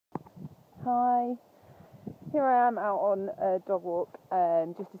Hi, here I am out on a dog walk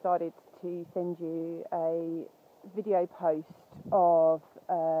and just decided to send you a video post of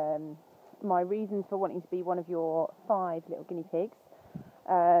my reasons for wanting to be one of your 5 little guinea pigs.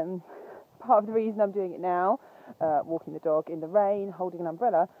 Part of the reason I'm doing it now, walking the dog in the rain, holding an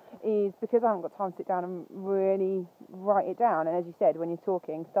umbrella, is because I haven't got time to sit down and really write it down. And as you said, when you're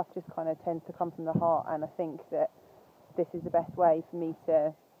talking, stuff just kind of tends to come from the heart, and I think that this is the best way for me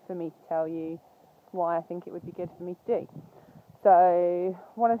to tell you why I think it would be good for me to do. So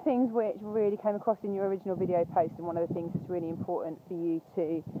one of the things which really came across in your original video post, and one of the things that's really important for you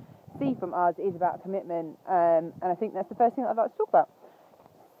to see from us, is about commitment, and I think that's the first thing that I'd like to talk about.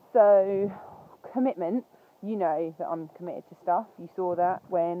 So commitment, you know that I'm committed to stuff. You saw that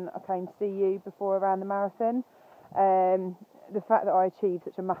when I came to see you before I ran the marathon. The fact that I achieved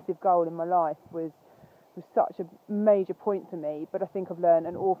such a massive goal in my life was such a major point for me, but I think I've learned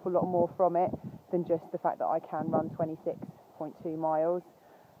an awful lot more from it than just the fact that I can run 26.2 miles.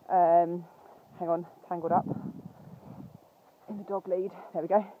 Hang on, tangled up in the dog lead. There we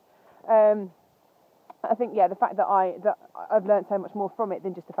go. I think, the fact that I've learned so much more from it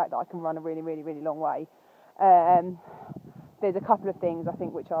than just the fact that I can run a really, really, really long way. There's a couple of things I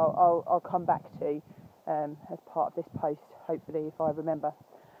think which I'll come back to as part of this post, hopefully, if I remember.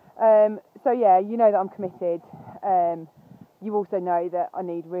 So you know that I'm committed. You also know that I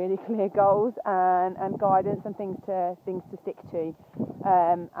need really clear goals and guidance and things to stick to.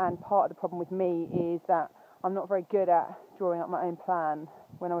 And part of the problem with me is that I'm not very good at drawing up my own plan.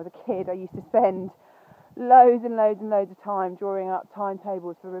 When I was a kid, I used to spend loads and loads and loads of time drawing up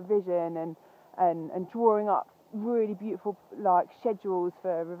timetables for revision and drawing up really beautiful schedules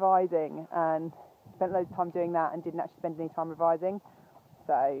for revising, and spent loads of time doing that and didn't actually spend any time revising.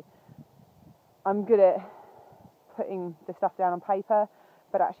 So I'm good at putting the stuff down on paper,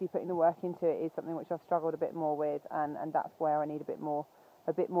 but actually putting the work into it is something which I've struggled a bit more with, and that's where I need a bit more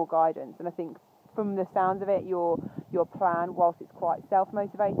guidance. And I think from the sounds of it, your plan, whilst it's quite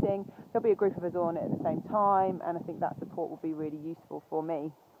self-motivating, there'll be a group of us on it at the same time, and I think that support will be really useful for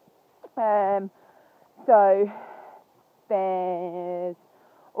me. So there's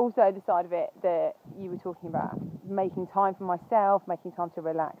also the side of it that you were talking about, making time for myself, making time to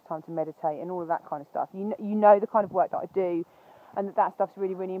relax, time to meditate, and all of that kind of stuff. You know the kind of work that I do, and that stuff's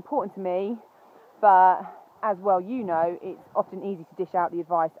really, really important to me. But as well, you know, it's often easy to dish out the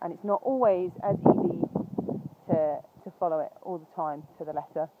advice, and it's not always as easy to follow it all the time to the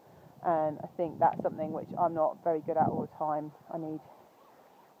letter. And I think that's something which I'm not very good at all the time. I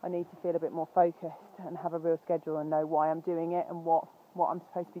need to feel a bit more focused and have a real schedule and know why I'm doing it and what I'm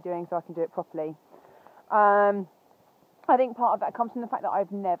supposed to be doing so I can do it properly. I think part of that comes from the fact that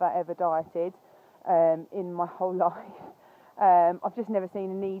I've never ever dieted in my whole life. I've just never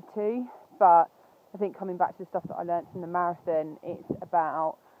seen a need to, but I think coming back to the stuff that I learnt from the marathon, it's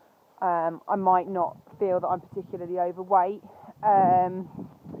about I might not feel that I'm particularly overweight,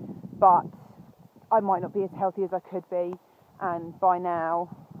 but I might not be as healthy as I could be, and by now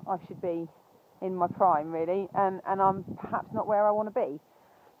I should be in my prime, really, and I'm perhaps not where I want to be.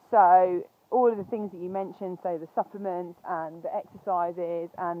 So all of the things that you mentioned, so the supplements and the exercises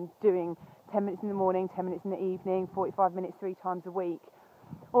and doing 10 minutes in the morning, 10 minutes in the evening, 45 minutes 3 times a week,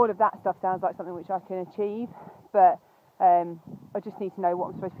 all of that stuff sounds like something which I can achieve, but I just need to know what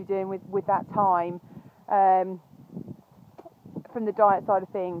I'm supposed to be doing with that time. From the diet side of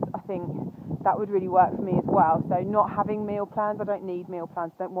things, I think that would really work for me as well. So not having meal plans, I don't need meal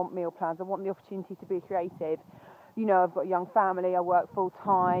plans, I don't want meal plans, I want the opportunity to be creative. You know, I've got a young family, I work full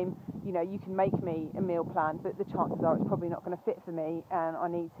time, you know, you can make me a meal plan, but the chances are it's probably not going to fit for me, and I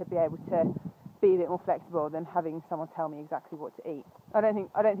need to be able to be a bit more flexible than having someone tell me exactly what to eat. I don't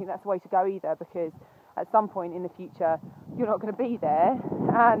think that's the way to go either, because at some point in the future you're not going to be there,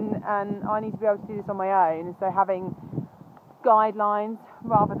 and I need to be able to do this on my own. So having guidelines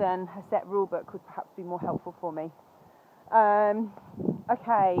rather than a set rule book would perhaps be more helpful for me.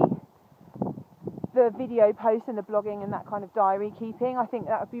 Okay, the video posts and the blogging and that kind of diary keeping, I think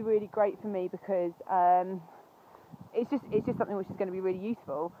that would be really great for me, because it's just something which is going to be really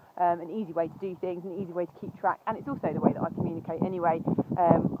useful, an easy way to do things, an easy way to keep track, and it's also the way that I communicate anyway.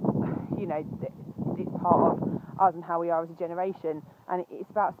 You know, it's part of us and how we are as a generation, and it's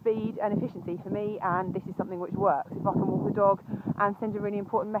about speed and efficiency for me, and this is something which works. If I can walk the dog and send a really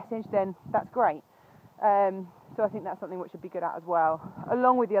important message, then that's great. So I think that's something which I'd be good at as well,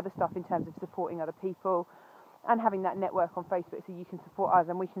 along with the other stuff in terms of supporting other people and having that network on Facebook so you can support us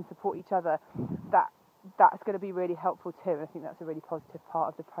and we can support each other. That's going to be really helpful too. I think that's a really positive part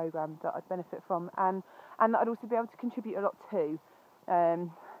of the programme that I'd benefit from, and that I'd also be able to contribute a lot to.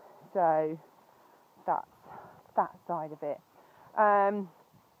 So that's that side of it.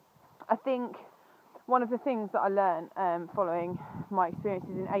 I think one of the things that I learned following my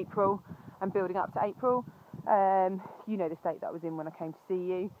experiences in April and building up to April, you know the state that I was in when I came to see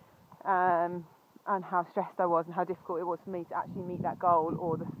you, and how stressed I was and how difficult it was for me to actually meet that goal,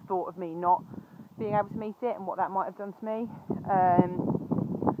 or the thought of me not being able to meet it and what that might have done to me.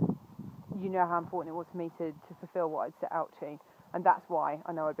 You know how important it was for me to fulfil what I'd set out to, and that's why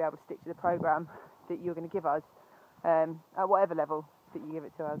I know I'd be able to stick to the programme that you're going to give us, at whatever level that you give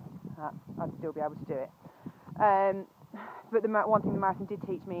it to us, I'd still be able to do it. But the one thing the marathon did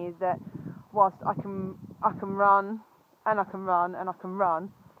teach me is that whilst I can run and I can run and I can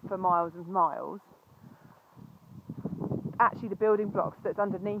run for miles and miles, actually the building blocks that's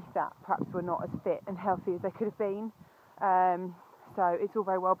underneath that perhaps were not as fit and healthy as they could have been. So it's all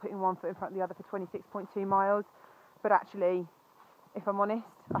very well putting one foot in front of the other for 26.2 miles, but actually, if I'm honest,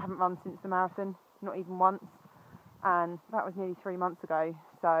 I haven't run since the marathon, not even once, and that was nearly 3 months ago.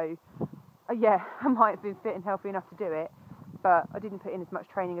 So yeah, I might have been fit and healthy enough to do it, but I didn't put in as much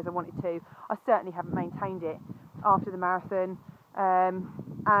training as I wanted to. I certainly haven't maintained it after the marathon,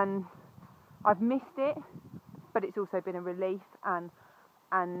 and I've missed it, but it's also been a relief, and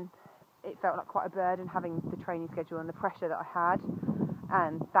it felt like quite a burden having the training schedule and the pressure that I had,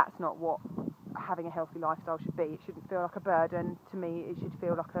 and that's not what having a healthy lifestyle should be. It shouldn't feel like a burden. To me, it should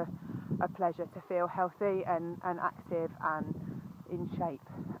feel like a pleasure to feel healthy and active and in shape,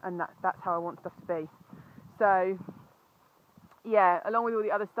 and that's how I want stuff to be. So yeah, along with all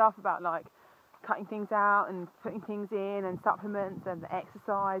the other stuff about like cutting things out and putting things in and supplements and the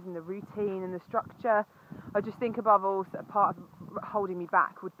exercise and the routine and the structure, I just think above all, part of holding me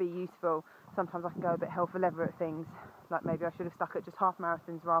back would be useful. Sometimes I can go a bit hell for leather at things, like maybe I should have stuck at just half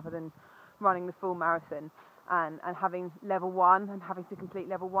marathons rather than running the full marathon, and having level 1 and having to complete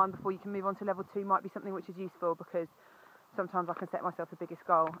level 1 before you can move on to level 2 might be something which is useful, because sometimes I can set myself the biggest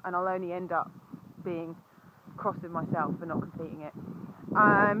goal and I'll only end up being cross with myself for not completing it.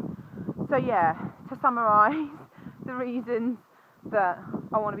 So yeah, to summarise, the reasons that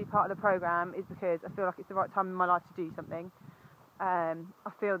I want to be part of the programme is because I feel like it's the right time in my life to do something. I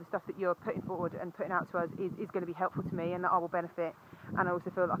feel the stuff that you're putting forward and putting out to us is going to be helpful to me and that I will benefit, and I also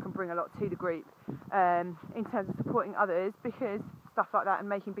feel that I can bring a lot to the group in terms of supporting others, because stuff like that and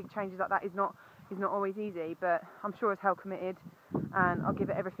making big changes like that is not always easy, but I'm sure as hell committed, and I'll give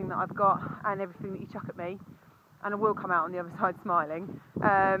it everything that I've got and everything that you chuck at me, and I will come out on the other side smiling,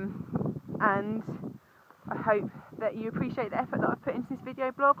 and I hope that you appreciate the effort that I've put into this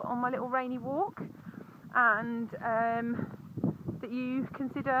video blog on my little rainy walk, and that you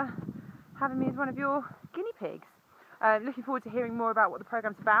consider having me as one of your guinea pigs. Looking forward to hearing more about what the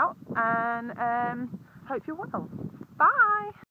programme's about, and hope you're well. Bye!